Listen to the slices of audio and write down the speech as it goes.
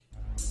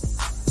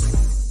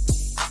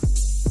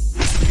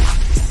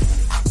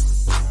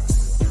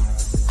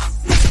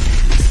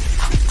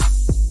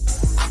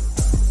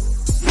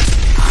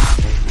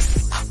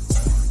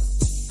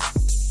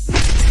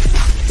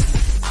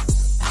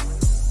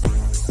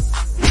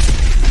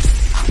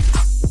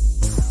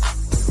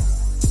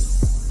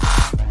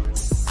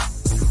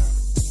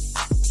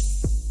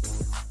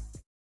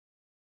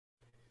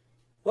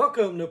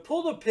Welcome to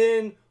Pull the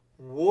Pin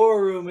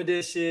War Room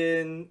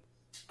Edition.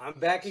 I'm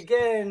back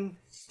again.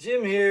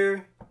 Jim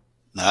here.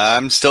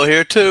 I'm still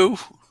here too.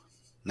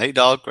 Nate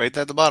Dogg, right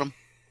there at the bottom.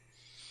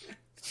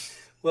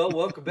 Well,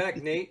 welcome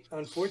back, Nate.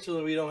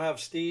 Unfortunately, we don't have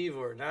Steve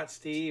or not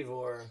Steve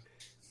or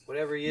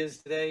whatever he is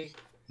today.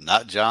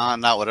 Not John,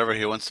 not whatever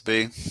he wants to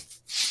be.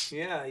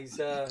 Yeah, he's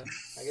I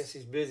guess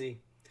he's busy.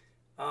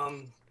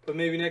 But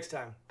maybe next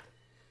time.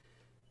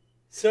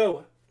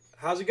 So,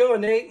 how's it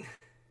going, Nate?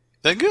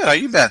 Been good. How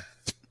you been?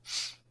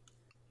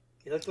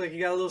 You look like you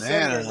got a little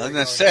Man, sunburn I'm there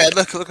gonna going. say I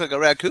look like a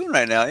raccoon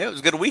right now. Yeah, it was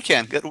a good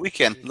weekend. Good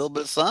weekend. A little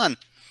bit of sun.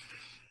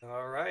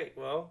 All right.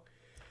 Well,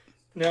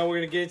 now we're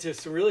gonna get into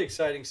some really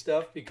exciting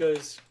stuff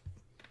because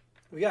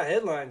we got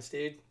headlines,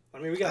 dude. I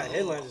mean, we got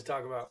headlines to Oh,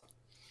 talk about.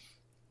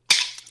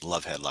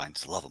 love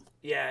headlines. Love them.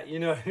 Yeah, you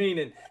know what I mean?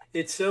 And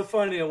it's so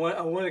funny. I want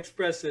to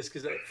express this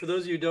because for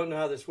those of you who don't know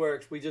how this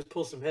works, we just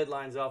pull some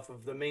headlines off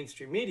of the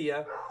mainstream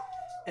media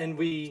and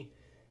we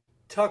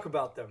talk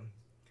about them.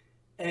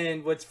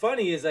 And what's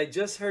funny is I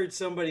just heard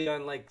somebody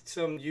on like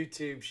some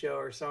YouTube show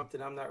or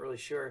something, I'm not really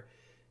sure.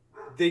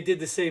 They did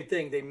the same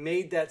thing. They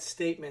made that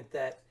statement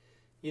that,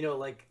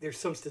 like there's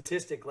some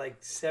statistic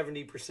like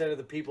 70% of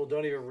the people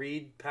don't even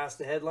read past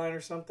the headline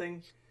or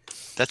something.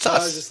 That's So I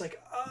was just us.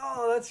 like,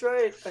 oh, that's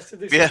right. I said,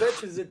 there's some Yeah,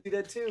 veterans that do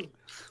that too.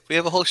 we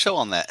have a whole show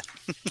on that.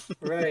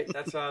 Right.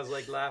 That's why I was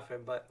like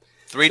laughing. But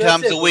Three so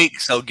that's times a it. week,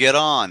 so get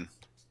on.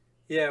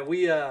 Yeah,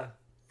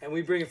 and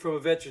we bring it from a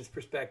veteran's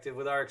perspective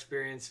with our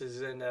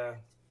experiences, and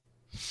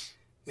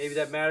maybe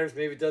that matters,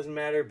 maybe it doesn't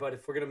matter. But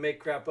if we're gonna make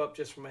crap up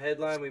just from a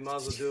headline, we might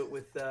as well do it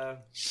with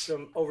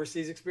some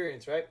overseas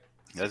experience, right?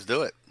 Let's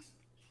do it.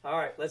 All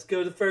right, let's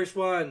go to the first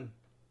one.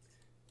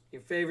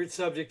 Your favorite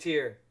subject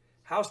here: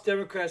 House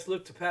Democrats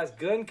look to pass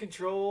gun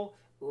control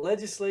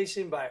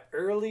legislation by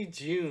early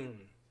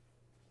June.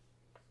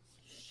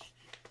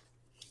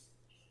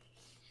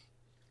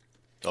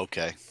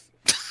 Okay.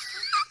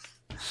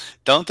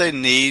 Don't they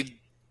need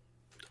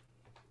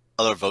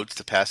other votes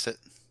to pass it?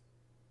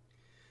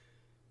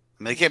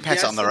 I mean, they can't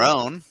pass it on Yes their and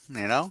own,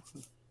 you know?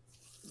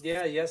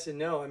 yeah, yes and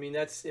no. I mean,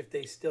 that's if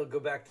they still go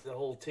back to the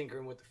whole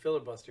tinkering with the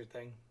filibuster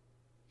thing.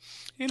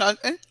 You know,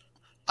 and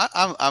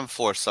I'm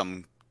for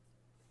some,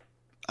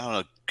 I don't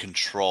know,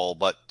 control,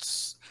 but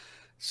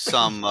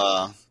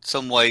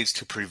some ways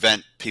to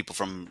prevent people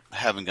from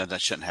having guns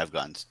that shouldn't have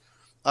guns.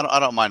 I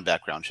don't mind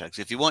background checks.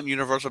 If you want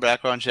universal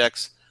background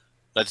checks,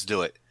 let's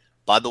do it.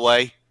 By the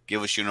way,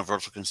 give us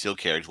universal concealed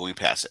carries when we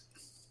pass it.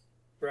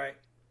 Right.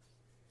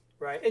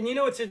 Right. And you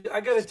know,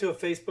 I got into a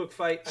Facebook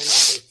fight. I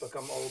know Facebook,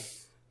 I'm old.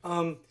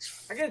 Um,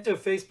 I got into a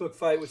Facebook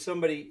fight with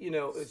somebody,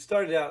 it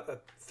started out a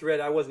thread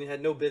I wasn't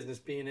had no business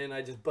being in.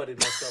 I just butted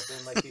myself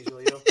in like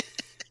usual.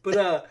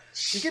 But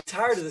you get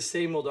tired of the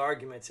same old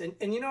arguments. And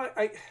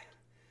I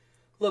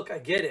look, I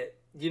get it.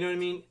 You know what I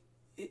mean?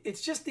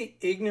 It's just the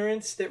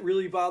ignorance that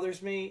really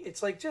bothers me.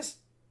 It's like just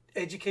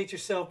educate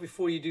yourself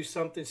before you do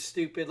something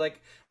stupid.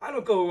 Like I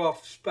don't go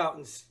off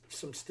spouting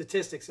some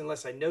statistics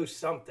unless I know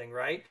something,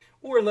 right?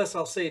 Or unless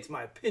I'll say it's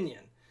my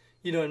opinion.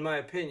 In my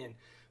opinion.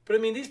 But I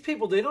mean, these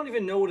people they don't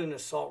even know what an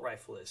assault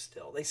rifle is.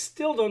 Still, they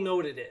still don't know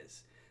what it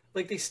is.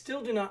 Like they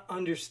still do not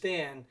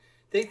understand.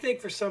 They think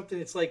for something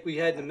it's like we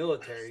had in the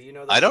military.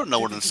 I The don't know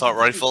pew what an pew pew pew assault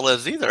pew pew. rifle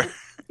is either.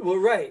 Well,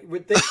 right.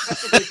 But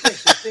that's what they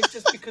think. They think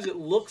just because it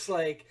looks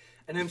like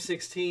an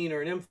M16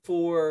 or an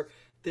M4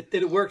 that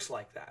it works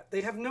like that.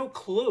 They have no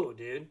clue,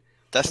 dude.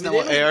 I That's mean, not they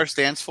what don't. AR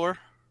stands for.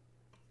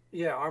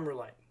 Yeah, armor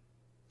light.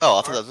 Oh,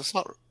 I thought that Ar, was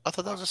assault. I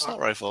thought that was ar, assault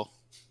rifle.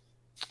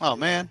 Oh no.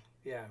 man.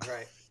 Yeah,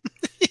 right.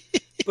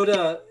 But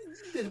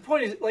the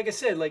point is, like I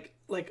said, like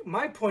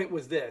my point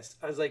was this.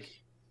 I was like,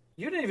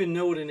 you don't even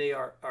know what an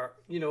AR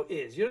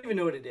is. You don't even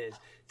know what it is.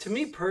 To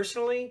me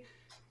personally,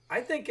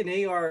 I think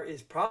an AR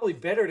is probably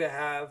better to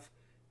have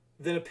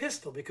than a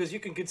pistol because you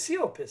can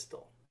conceal a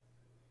pistol,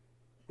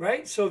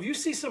 right? So if you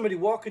see somebody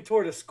walking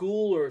toward a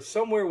school or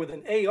somewhere with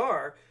an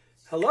AR,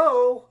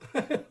 hello,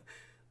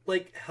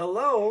 like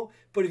hello.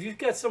 But if you've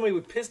got somebody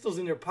with pistols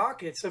in their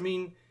pockets, I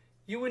mean,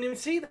 you wouldn't even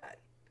see that.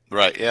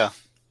 Right. Yeah.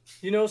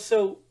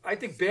 So I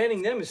think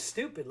banning them is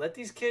stupid. Let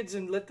these kids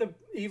and let the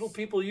evil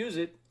people use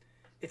it.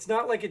 It's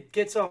not like it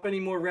gets off any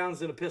more rounds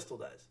than a pistol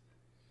does.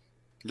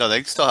 No,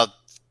 they still have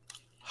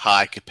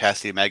high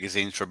capacity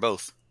magazines for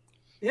both.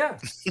 Yeah,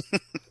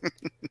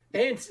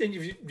 and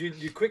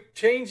you quick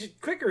change it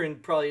quicker in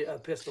probably a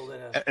pistol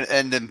than a.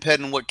 And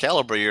depending on what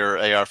caliber your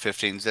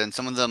AR-15s, and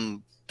some of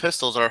them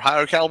pistols are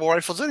higher caliber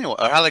rifles anyway,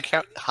 or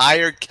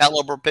higher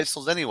caliber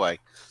pistols anyway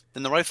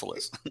than the rifle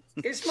is.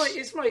 It's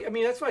my. I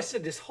mean, that's why I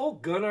said this whole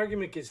gun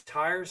argument gets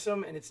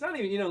tiresome, and it's not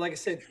even. Like I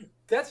said,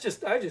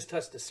 I just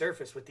touched the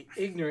surface with the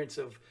ignorance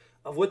of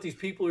what these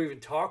people are even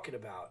talking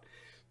about.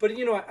 But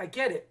I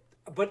get it.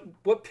 But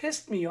what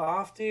pissed me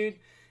off, dude,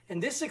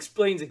 and this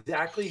explains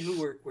exactly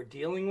who we're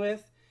dealing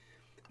with.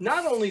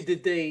 Not only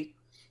did they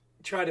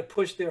try to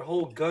push their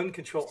whole gun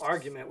control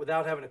argument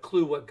without having a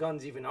clue what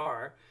guns even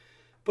are,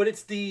 but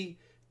it's the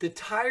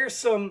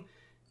tiresome.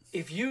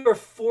 If you are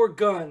for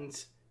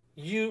guns,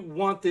 you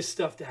want this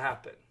stuff to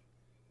happen.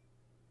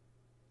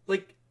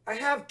 Like I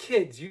have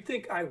kids. You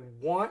think I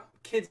want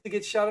kids to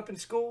get shot up in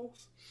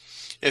schools?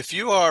 If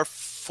you are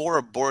for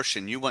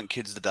abortion, you want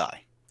kids to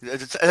die.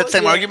 Is that the Well,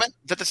 same yeah. argument?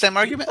 Is that the same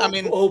argument? I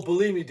mean,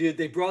 Believe me, dude.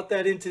 They brought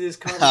that into this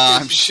I'm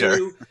conversation sure.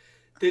 too.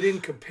 They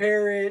didn't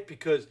compare it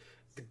because,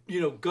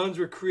 guns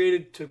were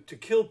created to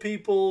kill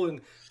people,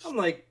 and I'm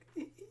like,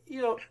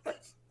 you know,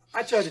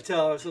 I tried to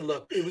tell her. I said,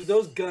 look, it was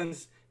those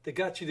guns that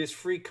got you this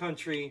free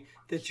country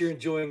that you're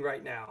enjoying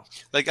right now.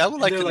 Like, I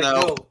would And like they're to like,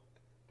 know. no.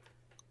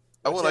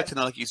 I What's would like that? to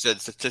know, like you said,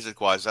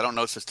 statistic-wise. I don't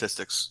know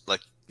statistics.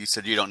 Like you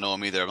said, you don't know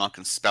them either. I'm not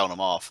going to spout them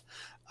off.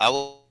 I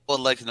would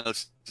like to know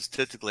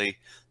statistically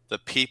the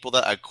people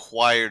that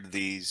acquired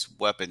these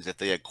weapons, if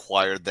they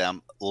acquired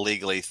them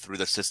legally through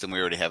the system we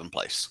already have in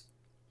place.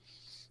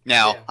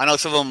 Now, Yeah. I know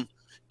some of them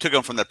took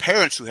them from their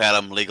parents who had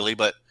them legally,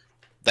 but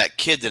that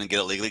kid didn't get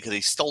it legally because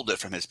he stole it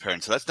from his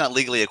parents. So that's not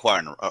legally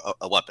acquiring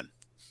a weapon.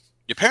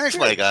 Your parents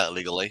might Sure. have got it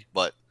legally,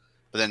 but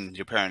then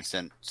your parents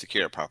didn't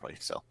secure it properly.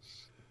 So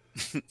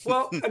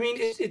Well, I mean,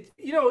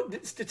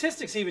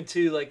 statistics even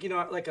too. Like,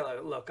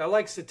 look, I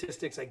like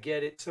statistics. I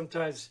get it.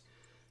 Sometimes,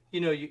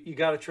 you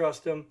got to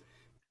trust them.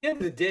 At the end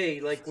of the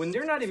day, like when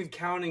they're not even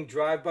counting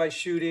drive-by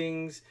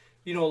shootings,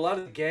 a lot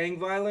of the gang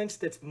violence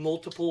that's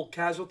multiple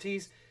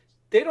casualties,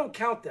 they don't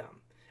count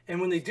them. And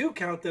when they do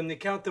count them, they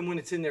count them when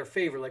it's in their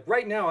favor. Like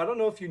right now, I don't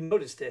know if you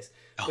noticed this,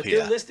 oh but they're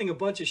yeah, listing a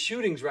bunch of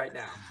shootings right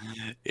now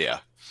yeah.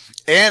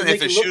 to And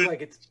make it look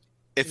like it's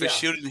if a yeah,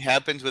 shooting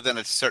happens within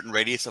a certain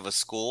radius of a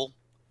school,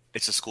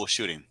 it's a school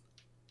shooting.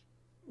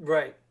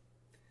 right.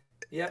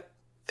 Yeah.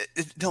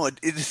 No, it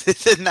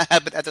did not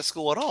happen at the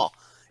school at all.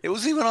 It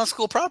was even on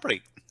school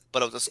property,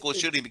 but it was a school It,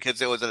 shooting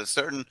because it was at a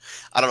certain.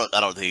 I don't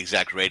know the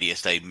exact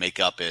radius they make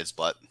up is,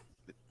 but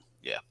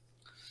yeah.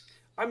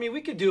 I mean,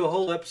 we could do a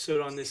whole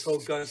episode on this whole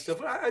gun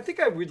stuff. I think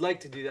I would like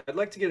to do that. I'd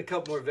like to get a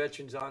couple more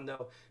veterans on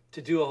though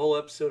to do a whole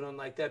episode on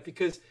like that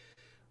because,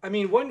 I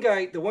mean,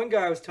 the one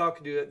guy I was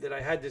talking to that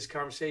I had this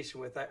conversation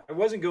with, I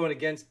wasn't going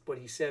against what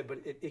he said, but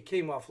it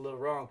came off a little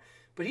wrong.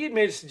 But he had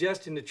made a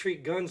suggestion to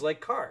treat guns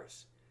like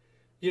cars.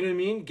 You know what I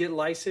mean? Get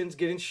licensed,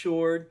 get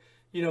insured.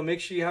 Make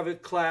sure you have a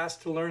class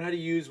to learn how to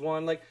use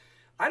one. Like,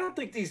 I don't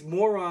think these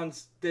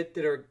morons that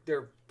are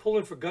they're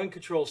pulling for gun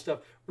control stuff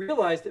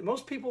realize that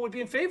most people would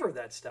be in favor of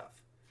that stuff.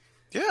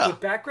 Yeah, With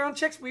background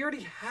checks, we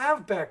already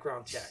have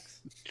background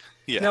checks.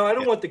 yeah, Now, I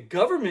don't yeah. want the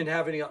government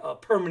having a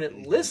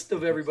permanent list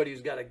of everybody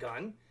who's got a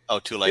gun. Oh,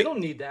 too They late. don't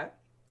need that.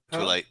 Too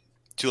Huh? late.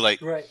 Too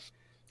late. Right.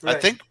 I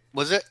Right. think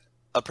was it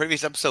a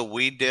previous episode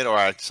we did, or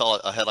I saw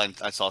a headline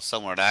I saw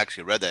somewhere, and I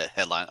actually read that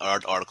headline or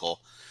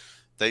article.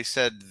 They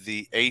said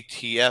the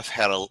ATF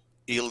had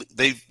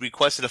they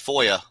requested a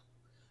FOIA,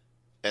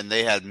 and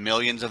they had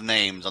millions of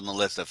names on the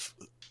list of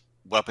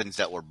weapons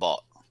that were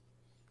bought.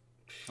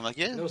 I'm like,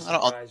 yeah, No I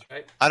don't, surprise,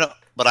 right?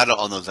 but I don't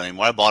own those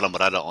anymore. I bought them,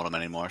 but I don't own them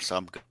anymore, so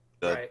I'm good.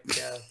 Right.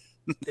 Yeah.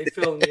 They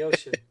fell in the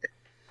ocean.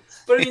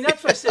 But I mean,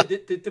 that's what I said.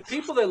 The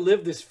people that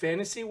live this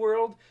fantasy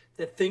world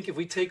that think if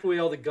we take away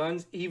all the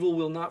guns, evil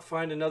will not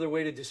find another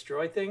way to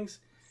destroy things,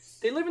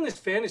 they live in this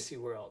fantasy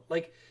world.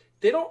 Like,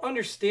 they don't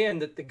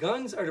understand that the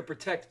guns are to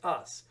protect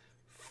us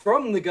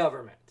from the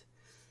government.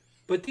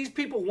 But these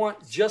people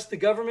want just the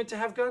government to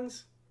have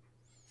guns?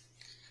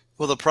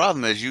 Well, the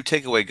problem is you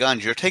take away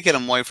guns, you're taking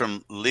them away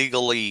from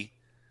legally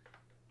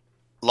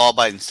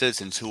law-abiding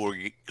citizens who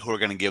are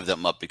going to give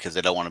them up because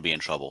they don't want to be in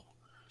trouble.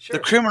 The Sure.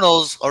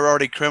 criminals are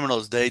already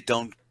criminals. They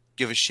don't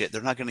give a shit.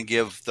 They're not going to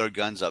give their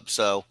guns up.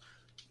 So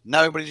now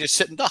everybody's just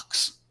sitting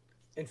ducks.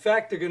 In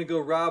fact, they're going to go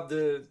rob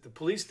the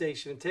police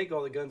station and take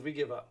all the guns we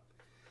give up.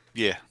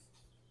 Yeah.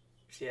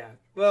 Yeah.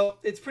 Well,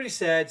 it's pretty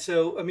sad.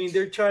 So, I mean,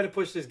 they're trying to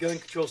push this gun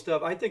control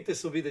stuff. I think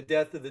this will be the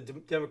death of the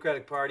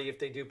Democratic Party if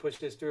they do push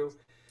this through.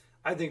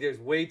 I think there's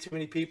way too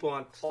many people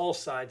on all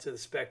sides of the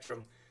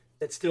spectrum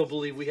that still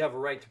believe we have a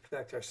right to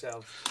protect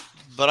ourselves.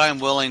 But I'm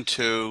willing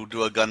to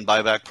do a gun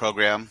buyback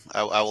program.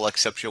 I will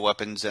accept your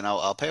weapons and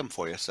I'll pay them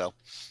for you. So.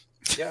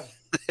 Yeah.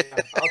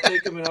 Yeah. I'll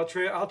take them and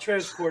I'll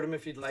transport them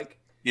if you'd like,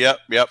 Yep.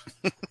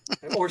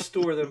 or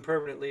store them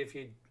permanently if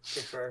you'd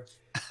prefer.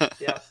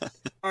 Yeah.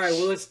 All right.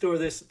 Well, let's store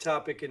this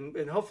topic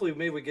and hopefully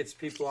maybe we get some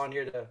people on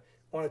here to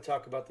want to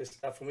talk about this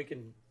stuff and we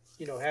can,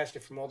 hash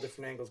it from all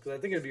different angles because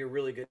I think it'd be a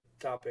really good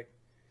topic.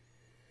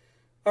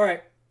 All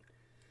right.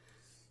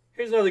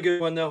 Here's another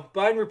good one, though.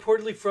 Biden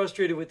reportedly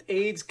frustrated with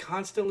aides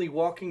constantly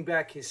walking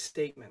back his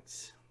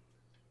statements.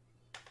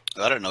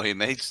 I don't know. He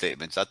made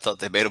statements. I thought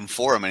they made them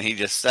for him and he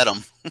just said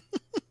them.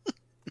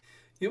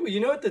 You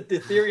know what the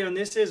theory on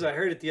this is? I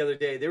heard it the other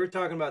day. They were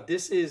talking about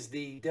this is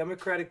the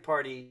Democratic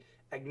Party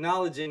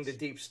acknowledging the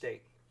deep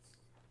state.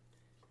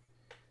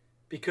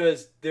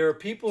 Because there are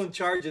people in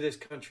charge of this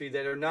country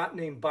that are not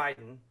named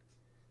Biden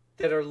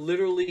that are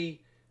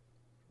literally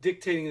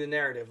dictating the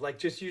narrative.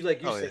 Like you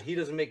said, Yeah. he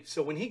doesn't make.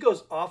 So when he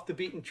goes off the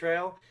beaten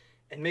trail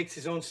and makes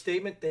his own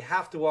statement, they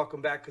have to walk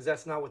him back because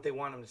that's not what they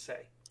want him to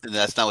say. And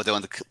that's not what they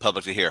want the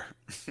public to hear.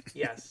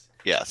 Yes.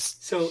 Yes.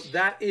 So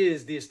that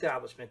is the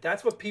establishment.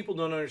 That's what people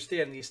don't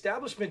understand. The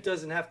establishment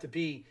doesn't have to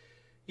be,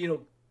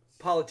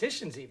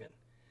 politicians even.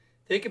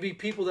 They could be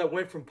people that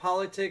went from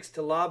politics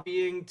to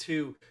lobbying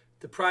to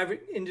the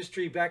private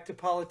industry back to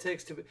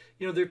politics. To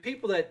there are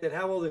people that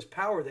have all this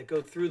power that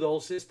go through the whole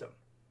system.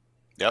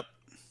 Yep.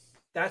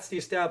 That's the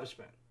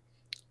establishment.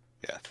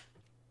 Yeah.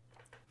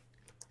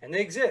 And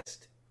they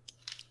exist.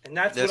 And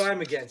that's what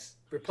I'm against.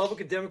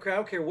 Republican, Democrat, I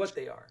don't care what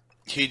they are.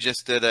 He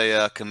just did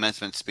a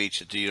commencement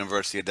speech at the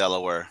University of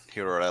Delaware,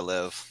 here where I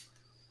live.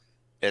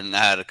 And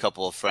I had a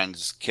couple of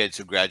friends, kids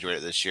who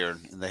graduated this year,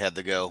 and they had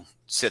to go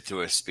sit through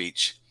his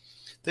speech.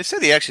 They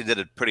said he actually did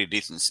a pretty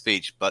decent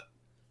speech, but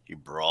he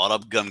brought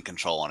up gun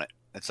control on it.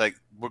 It's like,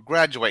 we're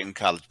graduating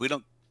college. We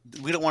don't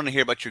want to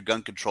hear about your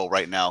gun control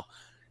right now.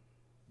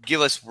 Give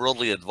us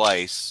worldly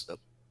advice.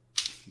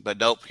 But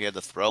nope, he had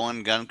to throw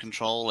in gun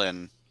control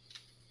and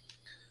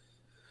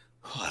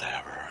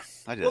whatever.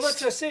 Well,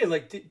 that's what I'm saying.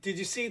 Like, did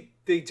you see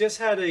they just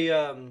had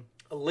a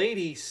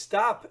lady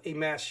stop a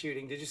mass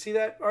shooting? Did you see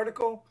that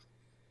article?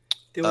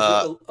 There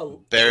was a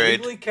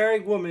legally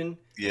carrying woman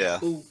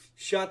who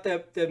shot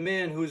that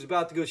man who was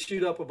about to go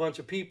shoot up a bunch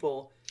of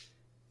people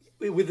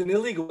with an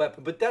illegal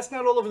weapon. But that's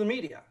not all over the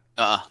media.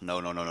 No.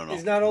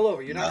 It's not all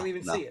over. You're not going to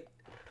even see it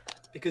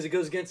because it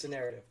goes against the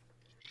narrative.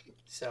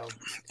 So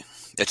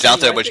it's out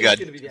there, but you got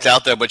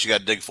to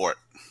dig for it.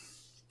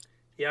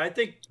 Yeah, I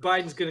think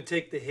Biden's going to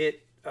take the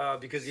hit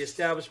because the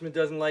establishment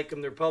doesn't like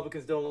him. The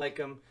Republicans don't like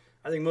him.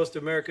 I think most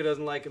of America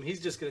doesn't like him. He's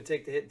just going to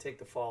take the hit and take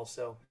the fall.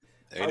 So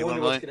I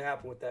wonder what's going to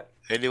happen with that.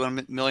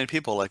 81 million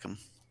people like him.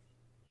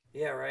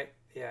 Yeah, right.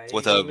 Yeah,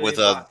 with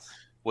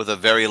a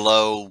very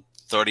low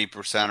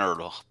 30%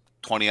 or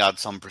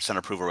 20-odd%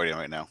 approval rating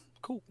right now.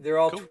 Cool. They're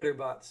all Twitter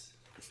bots.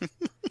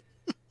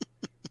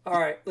 All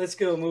right, let's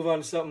go. Move on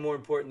to something more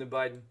important than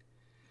Biden.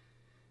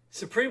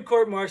 Supreme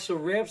Court marshal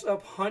ramps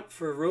up hunt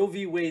for Roe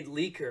v. Wade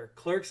leaker.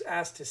 Clerks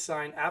asked to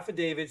sign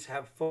affidavits,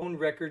 have phone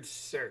records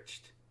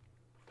searched.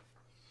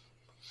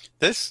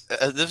 This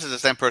is the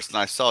same person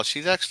I saw.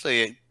 She's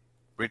actually a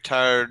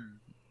retired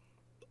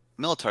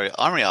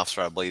army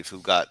officer, I believe, who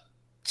got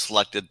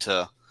selected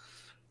to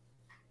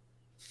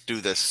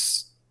do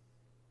this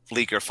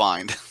leaker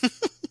find.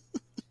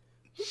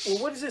 Well,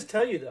 what does this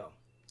tell you, though?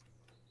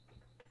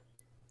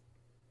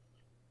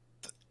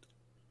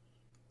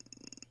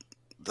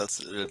 They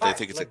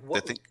think it's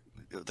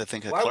they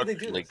think a clerk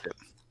leaked it.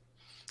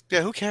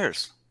 Yeah, who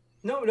cares?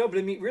 No, but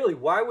I mean, really,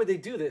 why would they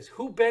do this?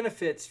 Who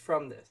benefits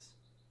from this?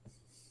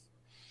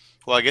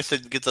 Well, I guess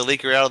they'd get the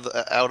leaker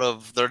out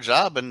of their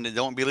job, and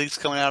there won't be leaks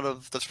coming out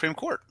of the Supreme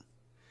Court.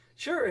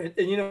 Sure,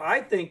 and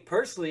I think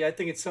personally,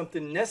 it's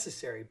something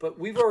necessary. But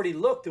we've already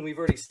looked and we've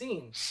already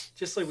seen,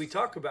 just like we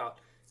talk about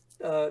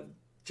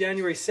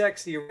January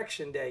 6th, the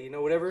election day,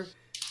 whatever.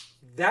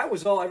 That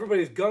was all.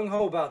 Everybody was gung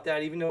ho about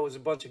that, even though it was a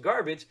bunch of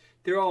garbage.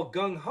 They're all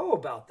gung ho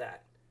about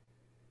that.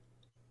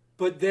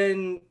 But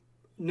then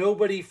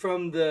nobody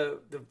from the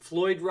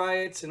Floyd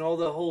riots and all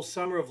the whole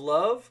summer of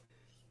love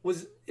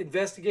was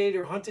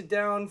investigated or hunted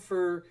down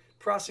for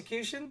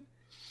prosecution.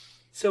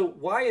 So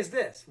why is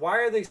this? Why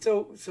are they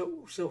so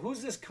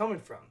who's this coming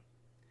from?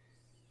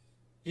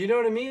 You know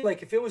what I mean?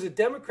 Like, if it was a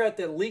Democrat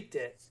that leaked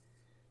it,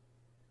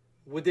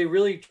 would they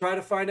really try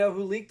to find out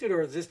who leaked it,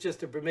 or is this just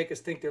to make us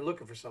think they're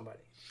looking for somebody?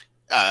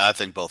 I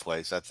think both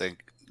ways. I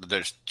think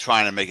they're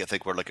trying to make it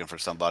think we're looking for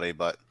somebody,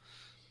 but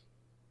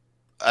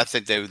I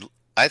think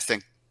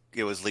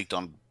it was leaked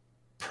on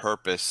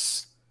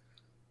purpose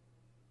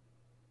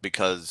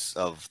because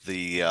of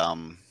the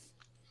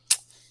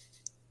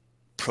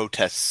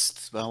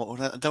protests. Well,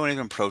 I don't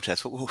even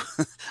protest.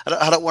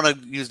 I don't want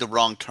to use the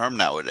wrong term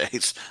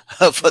nowadays.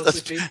 But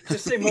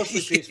just say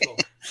mostly peaceful.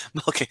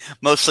 Okay,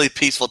 mostly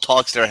peaceful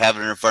talks they're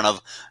having in front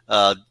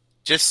of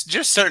just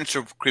certain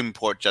Supreme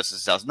Court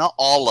justices' house. Not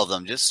all of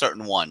them, just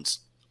certain ones.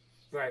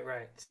 Right.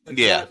 It's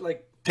yeah,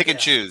 pick and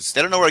choose.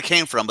 They don't know where it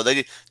came from, but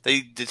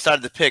they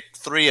decided to pick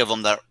 3 of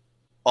them that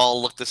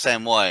all look the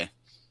same way.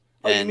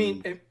 Oh, you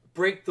mean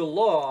break the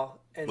law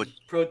and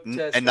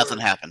protest and nothing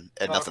happened.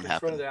 And nothing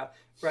happened.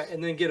 Right,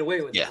 and then get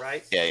away with it,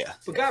 right? Yeah.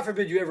 But God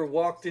forbid you ever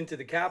walked into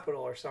the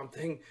Capitol or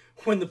something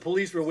when the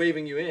police were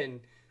waving you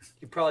in,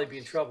 you'd probably be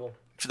in trouble.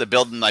 For the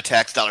building my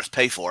tax dollars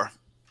pay for.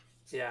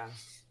 Yeah,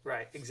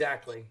 right,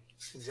 exactly.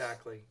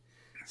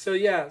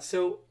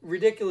 So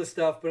ridiculous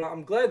stuff, but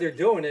I'm glad they're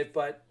doing it,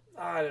 but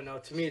I don't know.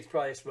 To me, it's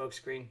probably a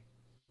smokescreen.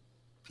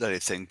 I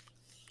don't think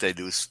they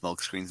do smoke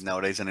screens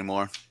nowadays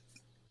anymore.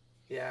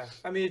 Yeah,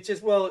 I mean, it's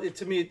just,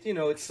 to me,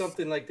 it's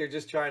something like they're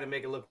just trying to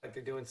make it look like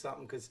they're doing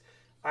something, because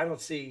I don't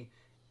see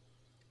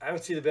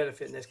the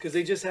benefit in this, because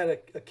they just had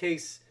a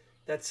case,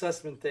 that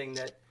Sussman thing,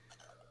 that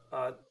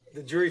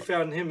the jury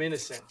found him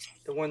innocent,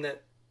 the one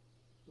that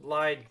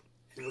lied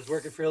and was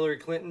working for Hillary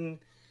Clinton.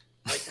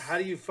 Like, how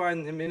do you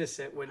find him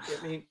innocent when,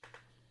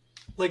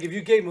 like, if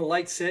you gave him a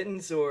light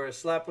sentence or a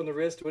slap on the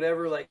wrist or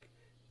whatever,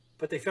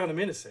 but they found him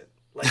innocent.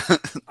 Like,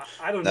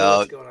 I don't know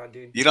what's going on,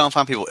 dude. You don't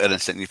find people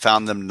innocent. You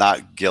found them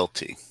not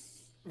guilty.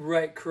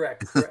 Right,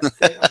 correct.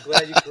 I'm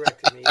glad you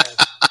corrected me.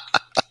 Yes.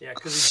 Yeah,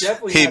 because he's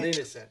definitely not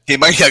innocent.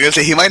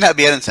 He might not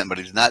be innocent, but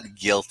he's not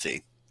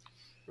guilty.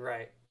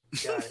 Right.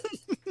 Got it.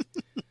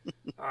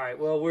 All right.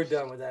 Well, we're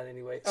done with that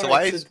anyway. So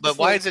why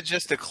is it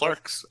just the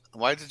clerks?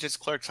 Why is it just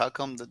clerks? How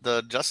come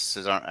the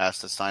justices aren't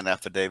asked to sign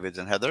affidavits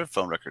and have their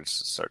phone records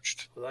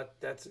searched? Well,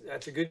 that's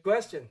a good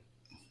question.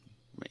 I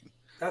mean,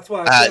 That's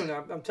why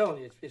I'm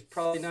telling you, it's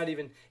probably not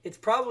even. It's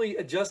probably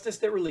a justice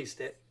that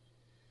released it,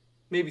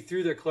 maybe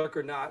through their clerk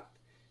or not,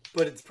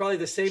 but it's probably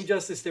the same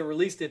justice that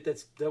released it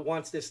that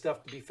wants this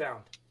stuff to be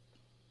found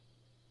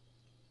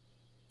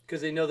because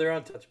they know they're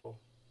untouchable.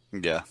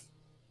 Yeah.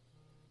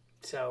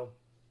 So,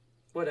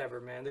 whatever,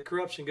 man. The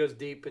corruption goes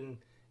deep, and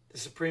the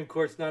Supreme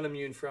Court's not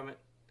immune from it.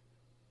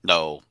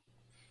 No.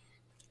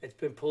 It's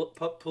been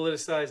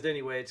politicized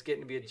anyway. It's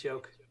getting to be a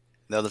joke.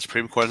 No, the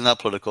Supreme Court is not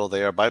political.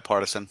 They are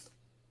bipartisan.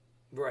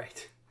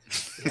 Right.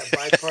 Yeah,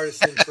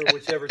 bipartisan for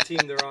whichever team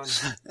they're on.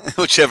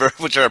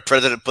 whichever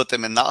president put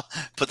them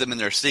in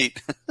their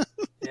seat.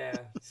 Yeah.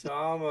 So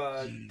I'm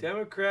a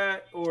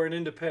Democrat or an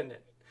independent.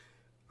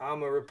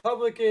 I'm a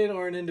Republican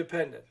or an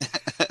independent.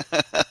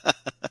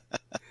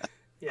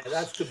 Yeah,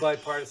 that's the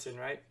bipartisan,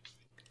 right?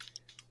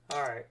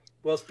 All right.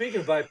 Well,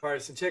 speaking of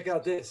bipartisan, check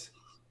out this.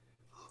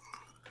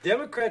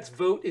 Democrats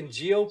vote in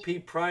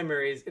GOP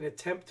primaries in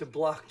attempt to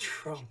block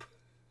Trump.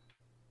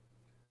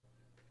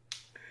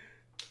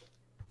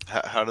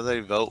 How do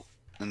they vote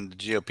in the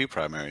GOP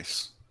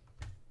primaries?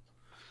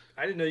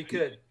 I didn't know you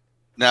could.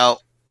 Now,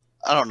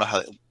 I don't know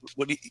how.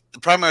 The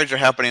primaries are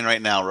happening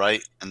right now,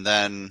 right? And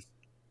then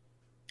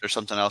there's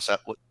something else.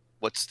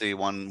 What's the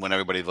one when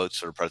everybody votes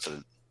for the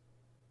president?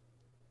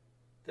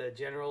 The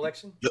general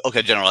election?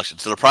 Okay, general election.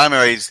 So the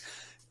primaries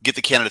get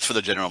the candidates for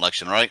the general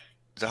election, right?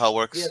 Is that how it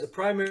works? Yeah, the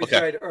primaries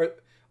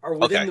are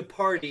within the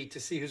party to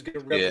see who's going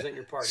to represent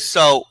your party.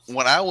 So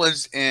when I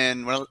was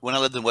when I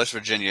lived in West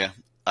Virginia,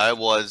 I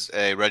was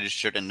a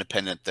registered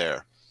independent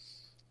there.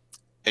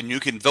 And you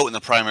can vote in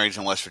the primaries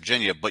in West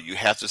Virginia, but you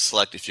have to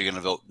select if you're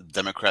going to vote the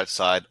Democrat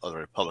side or the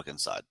Republican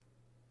side.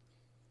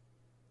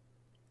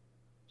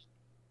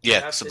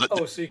 Yeah. So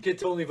you get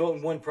to only vote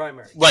in one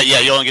primary. Right, yeah,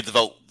 you only get to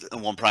vote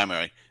in one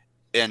primary.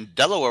 In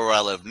Delaware, where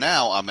I live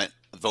now, I'm a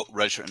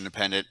registered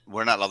independent.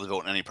 We're not allowed to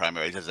vote in any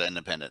primaries as an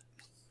independent.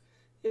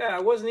 Yeah, I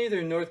wasn't either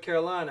in North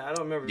Carolina. I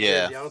don't remember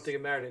Yeah. Jersey. I don't think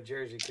it mattered in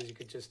Jersey because you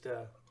could just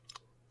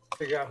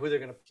figure out who they're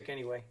going to pick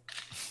anyway.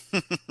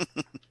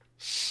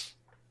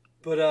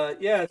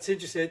 But, yeah, it's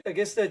interesting. I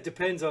guess that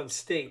depends on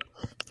state.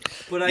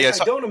 But I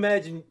don't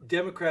imagine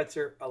Democrats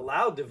are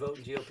allowed to vote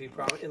in GOP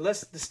primaries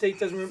unless the state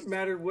doesn't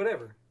matter,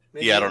 whatever.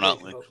 Maybe I don't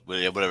know.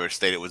 Whatever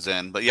state it was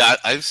in. But, yeah,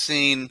 I've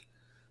seen –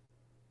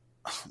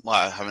 well,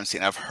 I haven't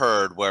seen – I've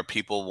heard where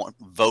people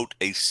vote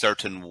a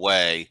certain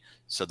way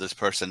so this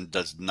person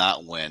does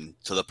not win.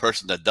 So the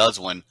person that does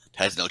win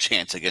has no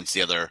chance against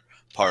the other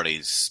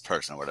party's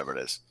person or whatever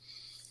it is.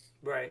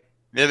 Right.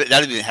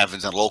 That even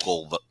happens in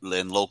local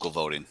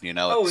voting, you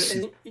know. Oh,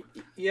 and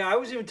yeah, I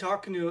was even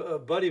talking to a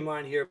buddy of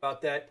mine here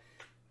about that.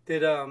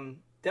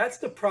 That's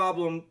the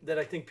problem that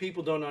I think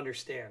people don't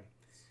understand.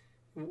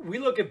 We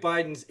look at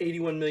Biden's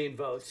 81 million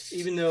votes,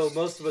 even though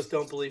most of us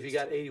don't believe he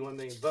got 81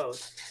 million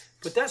votes.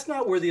 But that's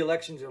not where the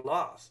elections are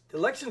lost. The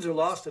elections are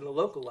lost in the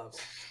local level.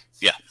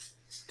 Yeah.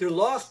 They're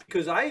lost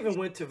because I even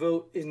went to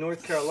vote in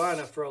North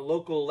Carolina for a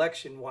local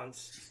election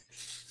once.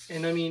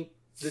 And I mean,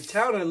 the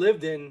town I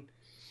lived in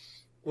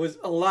was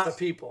a lot of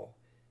people.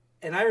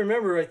 And I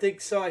remember,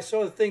 I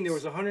saw the thing, there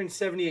was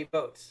 178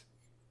 votes.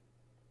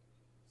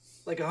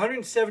 Like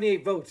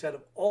 178 votes out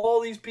of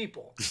all these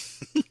people.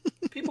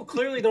 People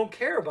clearly don't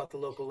care about the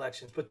local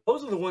elections, but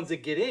those are the ones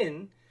that get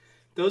in.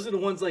 Those are the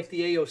ones like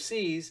the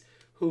AOCs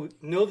who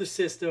know the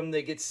system,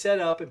 they get set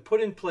up and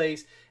put in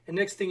place, and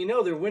next thing you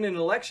know, they're winning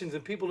elections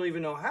and people don't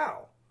even know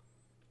how.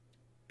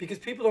 Because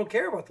people don't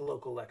care about the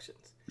local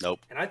elections. Nope.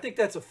 And I think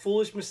that's a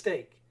foolish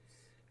mistake.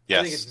 Yes.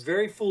 I think it's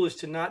very foolish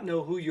to not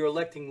know who you're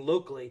electing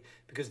locally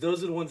because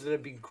those are the ones that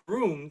have been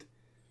groomed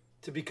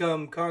to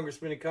become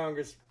congressmen and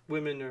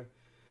congresswomen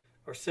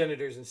or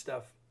senators and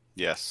stuff.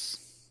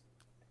 Yes.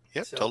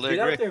 Yep, so totally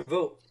get agree. out there and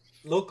vote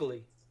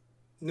locally.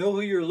 Know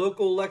who your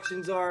local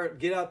elections are.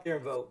 Get out there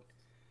and vote.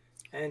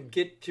 And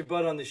get your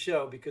butt on the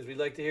show because we'd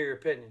like to hear your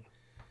opinion.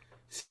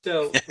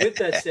 So with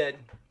that said,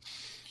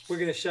 we're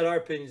going to shut our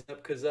opinions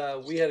up because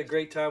we had a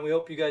great time. We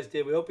hope you guys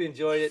did. We hope you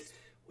enjoyed it.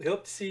 We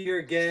hope to see you here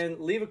again.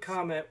 Leave a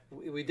comment.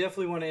 We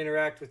definitely want to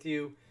interact with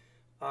you.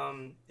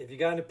 If you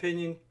got an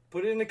opinion,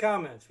 put it in the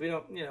comments. We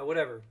don't,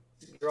 whatever.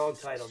 You're all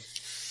entitled.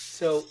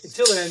 So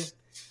until then,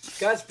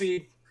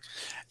 Godspeed.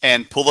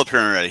 And pull the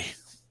pin ready.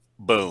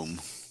 Boom.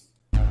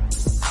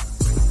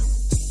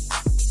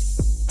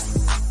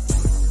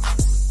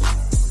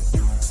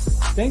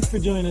 Thanks for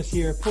joining us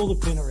here at Pull the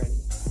Pin Already.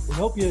 We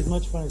hope you had as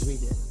much fun as we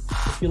did.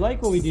 If you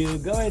like what we do,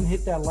 go ahead and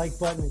hit that like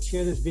button and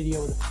share this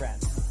video with a friend.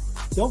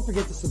 Don't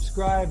forget to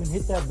subscribe and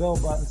hit that bell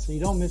button so you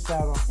don't miss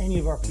out on any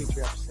of our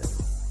future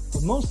episodes.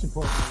 But most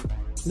importantly,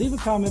 leave a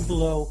comment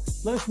below.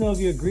 Let us know if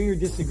you agree or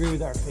disagree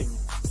with our opinion.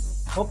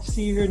 Hope to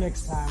see you here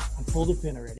next time on Pull the Pin Already.